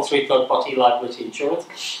of compulsory third-party liability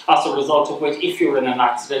insurance, as a result of which, if you're in an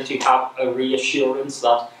accident, you have a reassurance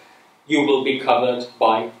that you will be covered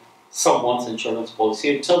by someone's insurance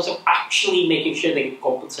policy. In terms of actually making sure they get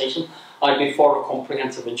compensation, I'd be for a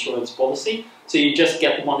comprehensive insurance policy. So you just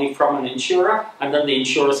get the money from an insurer, and then the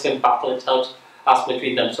insurers can battle it out as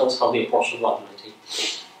between themselves how they apportion liability.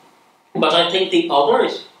 But I think the other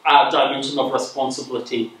dimension of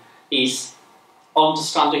responsibility is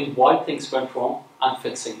understanding why things went wrong and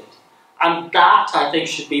fixing it. And that, I think,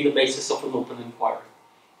 should be the basis of an open inquiry.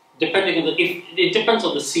 It depends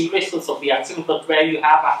on the seriousness of the accident, but where you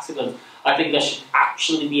have accidents, I think there should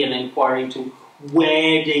actually be an inquiry into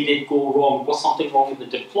where did it go wrong. Was something wrong with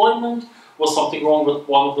the deployment? Was something wrong with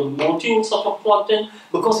one of the modules that were plugged in?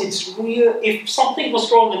 Because it's real. If something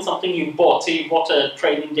was wrong in something you bought, say you bought a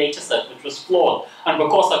training data set which was flawed, and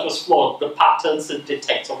because that was flawed, the patterns it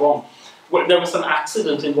detects are wrong. There was an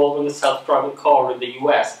accident involving a self-driving car in the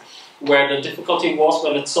US, where the difficulty was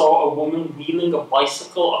when it saw a woman wheeling a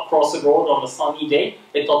bicycle across the road on a sunny day,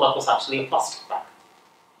 it thought that was actually a plastic bag.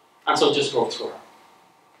 And so it just drove through her.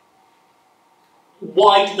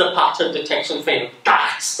 Why did the pattern detection fail?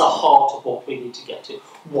 That's the heart of what we need to get to.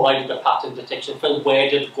 Why did the pattern detection fail? Where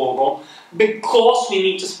did it go wrong? Because we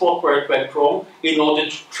need to spot where it went wrong in order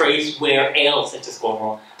to trace where else it has gone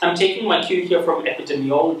wrong. I'm taking my cue here from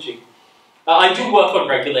epidemiology. I do work on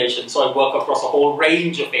regulation, so I work across a whole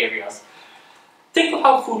range of areas. Think of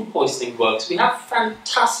how food poisoning works. We have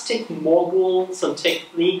fantastic models and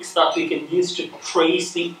techniques that we can use to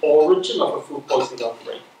trace the origin of a food poisoning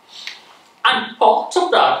outbreak. And part of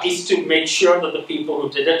that is to make sure that the people who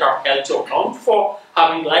did it are held to account for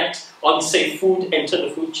having let unsafe food enter the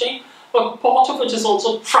food chain. But part of it is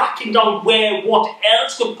also tracking down what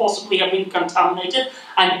else could possibly have been contaminated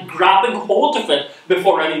and grabbing hold of it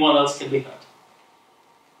before anyone else can be hurt.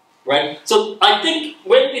 Right? So I think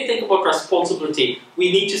when we think about responsibility,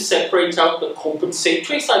 we need to separate out the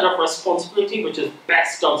compensatory side of responsibility, which is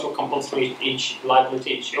best done through compulsory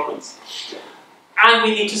liability insurance. And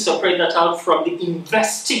we need to separate that out from the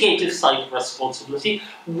investigative side of responsibility,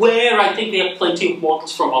 where I think we have plenty of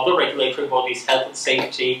models from other regulatory bodies, health and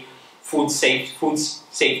safety, food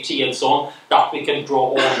safety and so on, that we can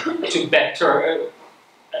draw on to better,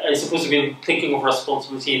 I suppose we're thinking of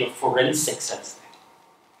responsibility in a forensic sense,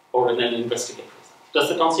 or in an investigatory sense. Does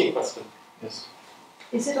that answer your question? Yes.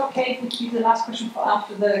 Is it okay if we keep the last question for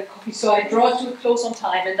after the coffee? So I draw it to a close on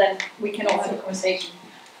time, and then we can all have a conversation.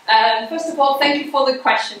 First of all, thank you for the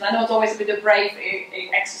questions. I know it's always a bit of a brave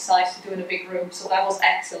exercise to do in a big room, so that was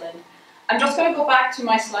excellent. I'm just going to go back to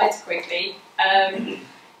my slides quickly.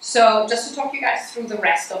 So just to talk you guys through the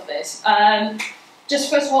rest of this. Just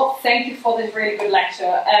first of all, thank you for this really good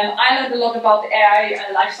lecture. I learned a lot about the AI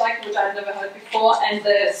lifecycle, which I've never heard before, and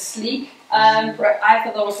the sleek. I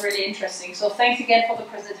thought that was really interesting. So thanks again for the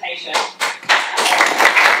presentation.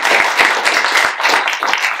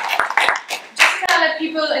 Let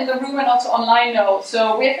people in the room and also online know.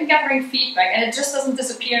 So we have been gathering feedback, and it just doesn't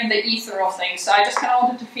disappear in the ether of things. So I just kind of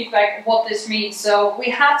wanted to feedback what this means. So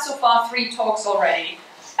we had so far 3 talks already,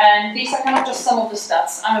 and these are kind of just some of the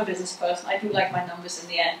stats. I'm a business person. I do like my numbers in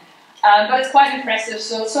the end. But it's quite impressive.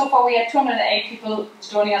 So far we had 208 people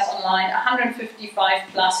joining us online, 155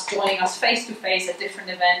 plus joining us face-to-face at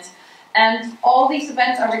different events. And all these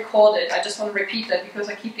events are recorded. I just want to repeat that because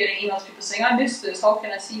I keep getting emails, people saying, I missed this, how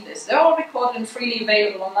can I see this? They're all recorded and freely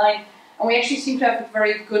available online. And we actually seem to have a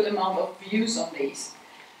very good amount of views on these.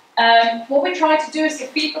 What we try to do is the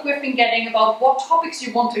feedback we've been getting about what topics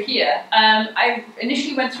you want to hear. I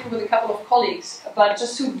initially went through with a couple of colleagues, but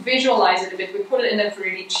just to visualize it a bit, we put it in a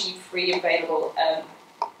really cheap, free, available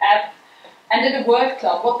app. And in a word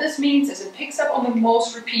cloud, what this means is it picks up on the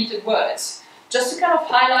most repeated words. Just to kind of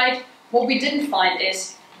highlight, what we didn't find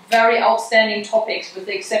is very outstanding topics with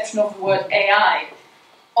the exception of the word AI.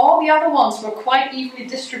 All the other ones were quite evenly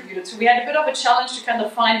distributed, so we had a bit of a challenge to kind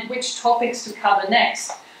of find which topics to cover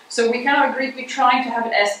next. So we kind of agreed we're trying to have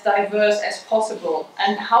it as diverse as possible.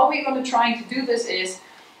 And how we're going to try to do this is,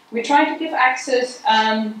 we're trying to give access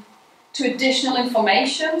to additional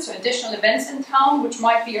information, so additional events in town, which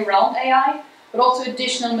might be around AI, but also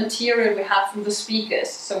additional material we have from the speakers.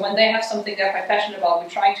 So when they have something they're quite passionate about, we're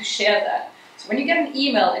trying to share that. So when you get an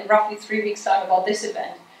email in roughly 3 weeks' time about this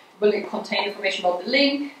event, it will contain information about the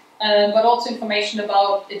link, but also information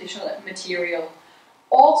about additional material.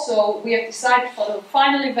 Also, we have decided for the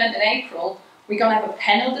final event in April, we're going to have a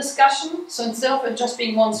panel discussion. So instead of just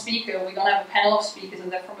being one speaker, we're going to have a panel of speakers,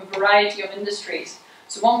 and they're from a variety of industries.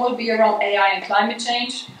 So one will be around AI and climate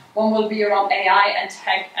change, one will be around AI and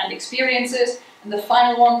tech and experiences, and the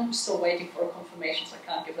final one, I'm still waiting for a confirmation, so I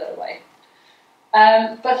can't give that away.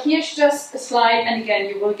 But here's just a slide, and again,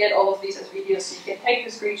 you will get all of these as videos, so you can take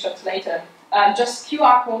the screenshots later. Just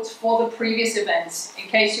QR codes for the previous events, in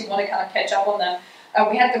case you want to kind of catch up on them.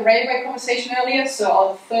 We had the railway conversation earlier, so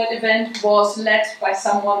our third event was led by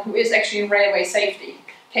someone who is actually in railway safety.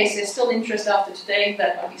 In case there's still interest after today,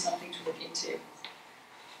 that might be something to look into.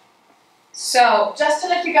 So, just to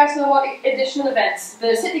let you guys know what additional events,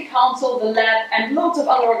 the City Council, the Lab, and loads of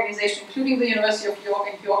other organizations, including the University of York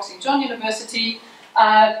and York St. John University,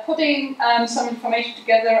 putting some information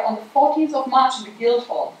together on the 14th of March in the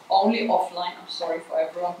Guildhall, only offline, I'm sorry for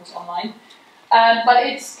everyone who's online. But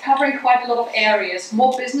it's covering quite a lot of areas,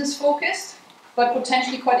 more business focused, but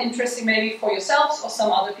potentially quite interesting maybe for yourselves or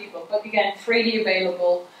some other people. But again, freely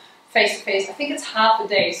available, face to face. I think it's half a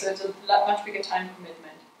day, so it's a much bigger time commitment.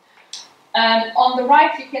 On the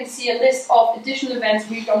right, you can see a list of additional events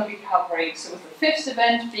we're going to be covering. So with the 5th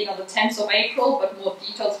event being on the 10th of April, but more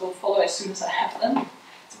details will follow as soon as I have them.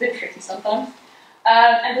 It's a bit tricky sometimes.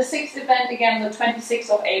 And the 6th event again on the 26th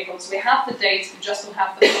of April. So we have the dates, we just don't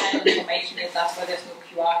have the final information yet. That's why there's no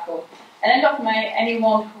QR code. And end of May,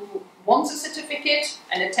 anyone who wants a certificate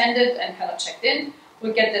and attended and kind of checked in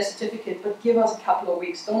will get their certificate. But give us a couple of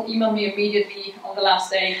weeks. Don't email me immediately on the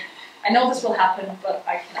last day. I know this will happen, but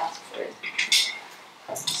I can ask for it.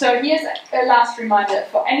 So here's a last reminder.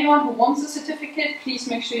 For anyone who wants a certificate, please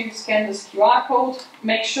make sure you scan this QR code.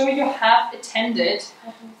 Make sure you have attended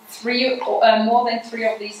more than 3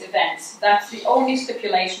 of these events. That's the only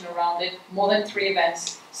stipulation around it, more than 3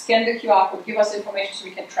 events. Scan the QR code, give us information so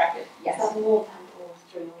we can track it. Yes? Is that more than or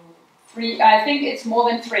 3 or more? 3, I think it's more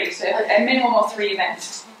than 3, so okay. A minimum of 3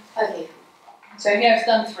 events. Okay. So here I've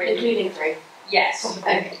done 3. Including 3? Yes.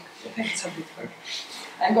 Okay.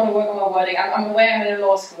 I'm going to work on my wording. I'm aware I'm in a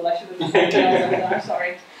law school, I should have done I'm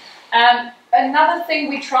sorry. Another thing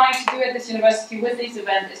we try to do at this university with these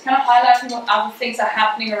events is kind of highlighting what other things are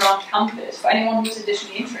happening around campus for anyone who's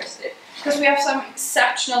additionally interested. Because we have some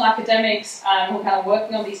exceptional academics who are kind of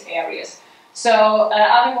working on these areas. So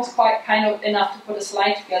Arvind was quite kind of enough to put a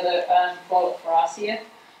slide together for us here.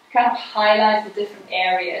 Kind of highlight the different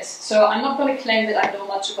areas. So I'm not going to claim that I know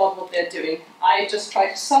much about what they're doing. I just try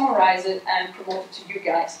to summarize it and promote it to you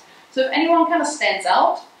guys. So if anyone kind of stands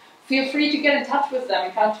out, feel free to get in touch with them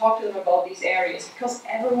and kind of talk to them about these areas, because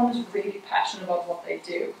everyone is really passionate about what they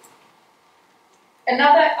do.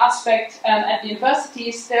 Another aspect at the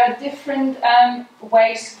universities, there are different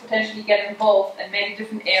ways to potentially get involved and maybe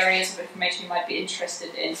different areas of information you might be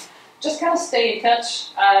interested in. Just kind of stay in touch.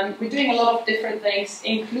 We're doing a lot of different things,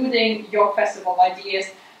 including York Festival of Ideas,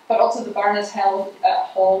 but also the Barnes Hale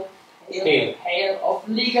of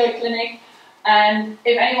Legal Clinic. And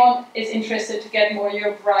if anyone is interested to get more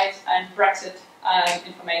Europe Right and Brexit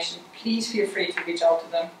information, please feel free to reach out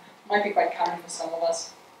to them. Might be quite common for some of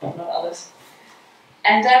us, but not others.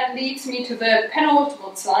 And that leads me to the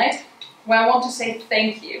penultimate slide, where I want to say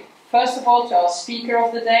thank you. First of all, to our speaker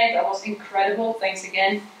of the day. That was incredible. Thanks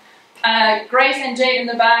again. Grace and Jade in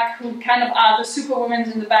the back, who kind of are the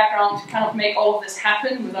superwomen in the background to kind of make all of this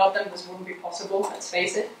happen. Without them, this wouldn't be possible, let's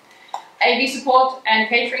face it. AV support and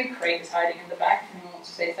catering, Craig is hiding in the back, and I want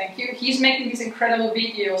to say thank you. He's making these incredible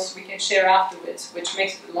videos we can share afterwards, which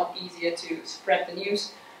makes it a lot easier to spread the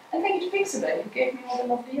news. And thank you to Pixabay, who gave me all the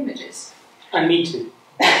lovely images. And me too.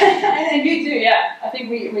 And you too, yeah. I think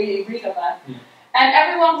we agreed on that. Yeah. And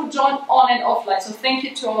everyone who joined on and offline, so thank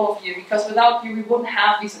you to all of you, because without you we wouldn't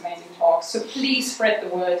have these amazing talks. So please spread the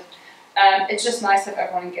word. It's just nice to have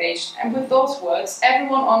everyone engaged. And with those words,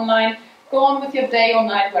 everyone online, go on with your day or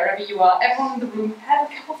night, wherever you are. Everyone in the room,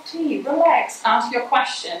 have a cup of tea, relax, ask your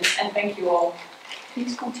questions, and thank you all.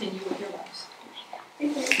 Please continue with your lives.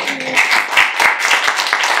 Thank you.